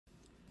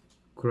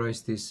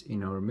Christ is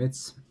in our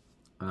midst.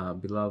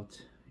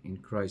 Beloved in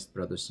Christ,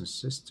 brothers and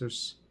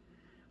sisters,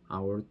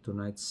 our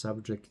tonight's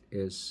subject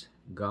is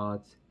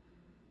God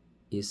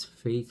is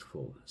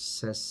faithful,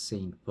 says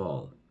St.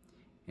 Paul,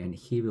 and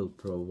he will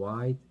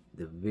provide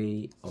the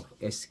way of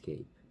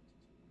escape.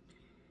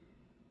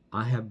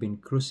 I have been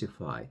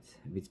crucified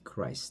with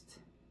Christ.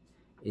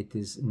 It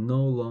is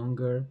no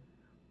longer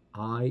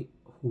I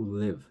who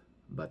live,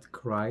 but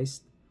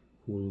Christ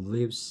who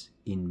lives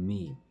in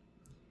me.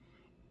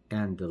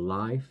 And the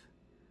life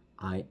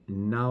I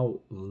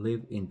now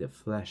live in the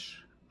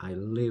flesh, I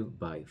live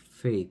by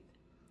faith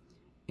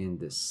in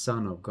the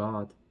Son of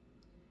God,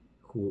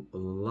 who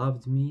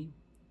loved me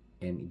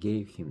and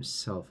gave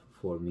himself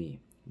for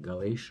me.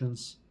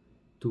 Galatians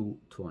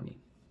 2:20.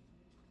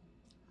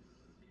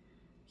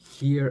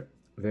 Here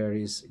there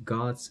is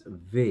God's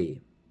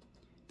way,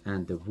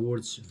 and the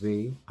word's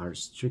way are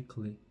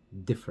strictly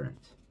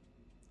different.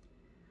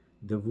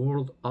 The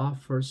world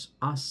offers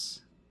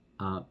us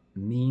a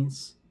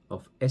means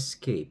of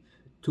escape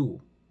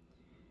to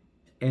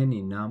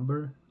any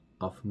number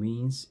of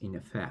means in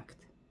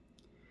effect,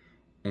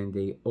 and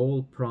they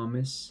all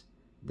promise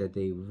that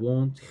they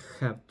won't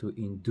have to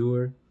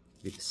endure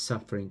with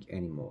suffering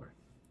anymore.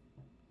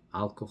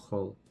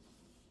 Alcohol,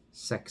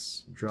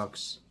 sex,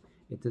 drugs,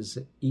 it is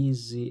an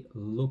easy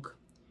look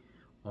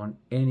on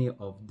any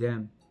of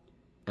them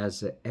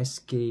as an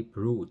escape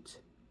route.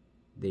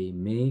 They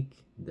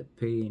make the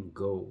pain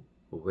go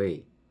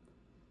away.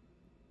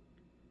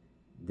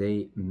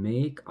 They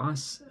make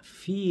us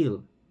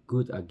feel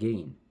good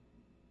again,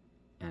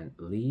 at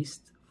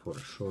least for a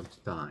short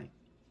time.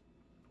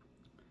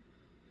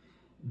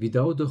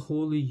 Without the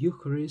Holy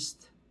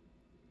Eucharist,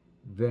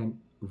 there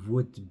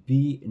would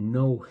be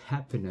no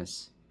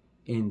happiness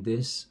in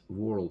this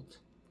world.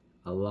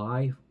 A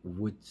life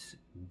would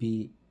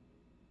be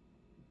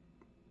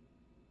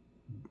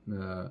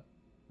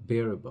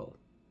bearable,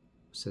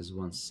 says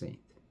one saint.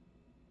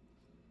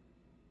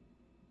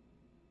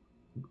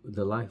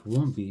 The life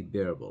won't be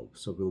bearable,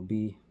 so will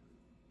be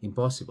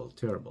impossible,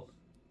 terrible.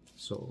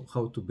 So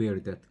how to bear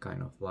that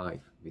kind of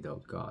life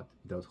without God,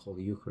 without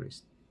Holy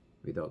Eucharist,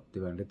 without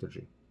Divine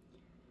Liturgy?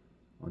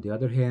 On the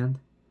other hand,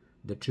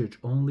 the Church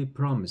only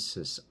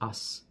promises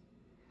us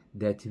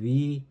that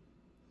we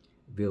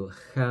will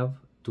have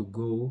to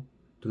go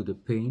through the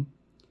pain,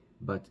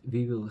 but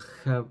we will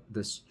have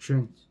the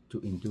strength to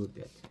endure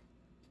that.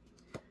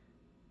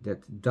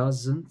 That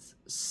doesn't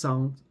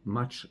sound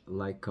much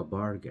like a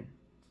bargain.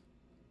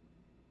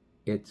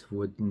 It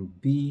wouldn't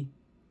be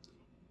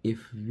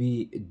if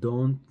we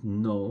don't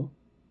know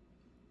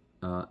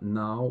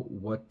now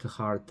what the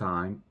hard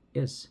time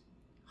is.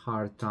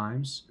 Hard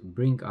times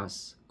bring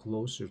us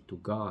closer to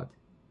God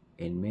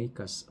and make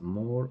us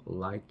more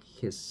like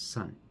His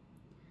Son.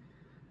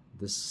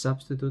 The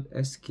substitute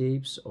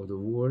escapes of the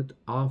Word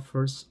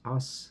offers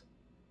us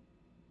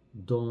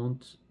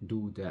don't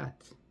do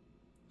that.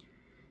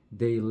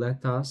 They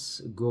let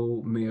us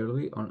go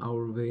merely on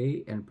our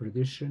way and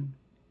perdition,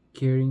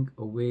 carrying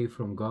away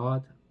from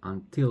God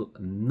until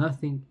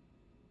nothing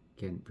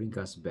can bring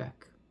us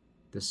back.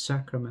 The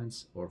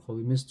sacraments or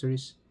holy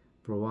mysteries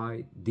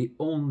provide the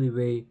only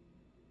way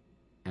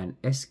and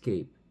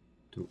escape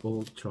to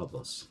all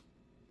troubles.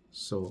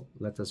 So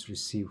let us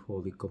receive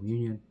Holy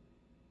Communion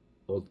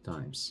all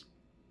times.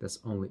 That's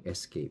only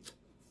escape.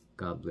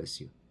 God bless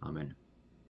you. Amen.